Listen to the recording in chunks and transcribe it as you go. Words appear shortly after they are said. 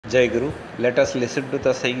Jai Guru. Let us listen to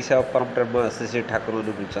the sayings of Param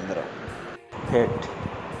srisrithakuranukulchandra. Fate.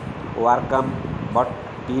 Work on, but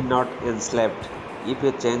be not enslaved. If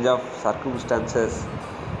a change of circumstances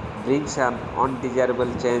brings an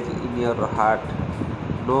undesirable change in your heart,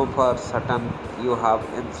 know for certain you have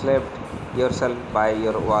enslaved yourself by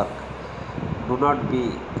your work. Do not be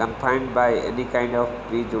confined by any kind of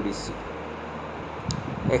prejudice,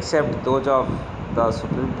 except those of the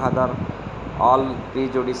Supreme Father. All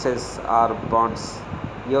prejudices are bonds.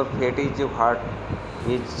 Your fate is what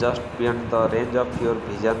is just beyond the range of your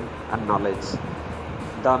vision and knowledge.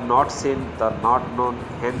 The not seen, the not known,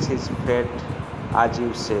 hence is fate, as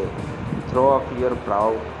you say. Throw off your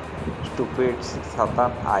proud, stupid,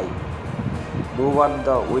 Satan eye. Move on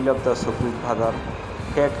the will of the Supreme Father.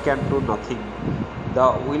 Fate can do nothing.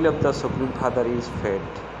 The will of the Supreme Father is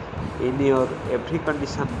fate. In your every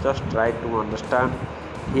condition, just try to understand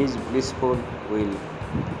His blissful will.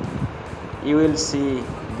 You will see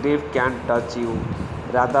grief can't touch you.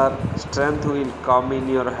 Rather, strength will come in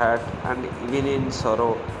your heart, and even in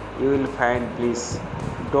sorrow, you will find bliss.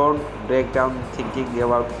 Don't break down thinking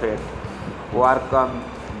about fate. Work on,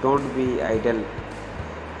 don't be idle.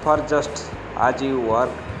 For just as you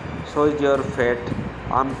work, so is your fate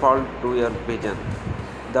unfold to your vision.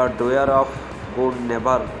 The doer of good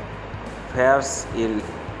never fares ill.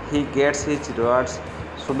 He gets his rewards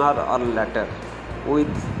sooner or later.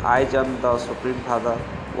 With eyes on the Supreme Father,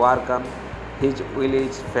 work on. His will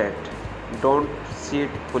is fate. Don't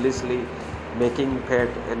sit foolishly making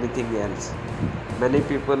fate anything else. Many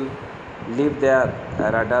people leave their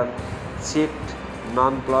radar, sit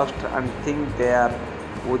nonplussed and think they are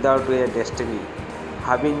without a destiny.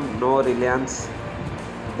 Having no reliance,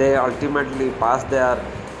 they ultimately pass their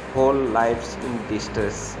whole lives in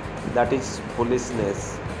distress. That is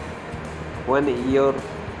foolishness. When you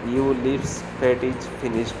leaves fate is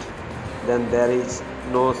finished, then there is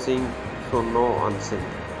no seeing, so no unseen.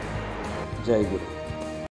 Jai Guru.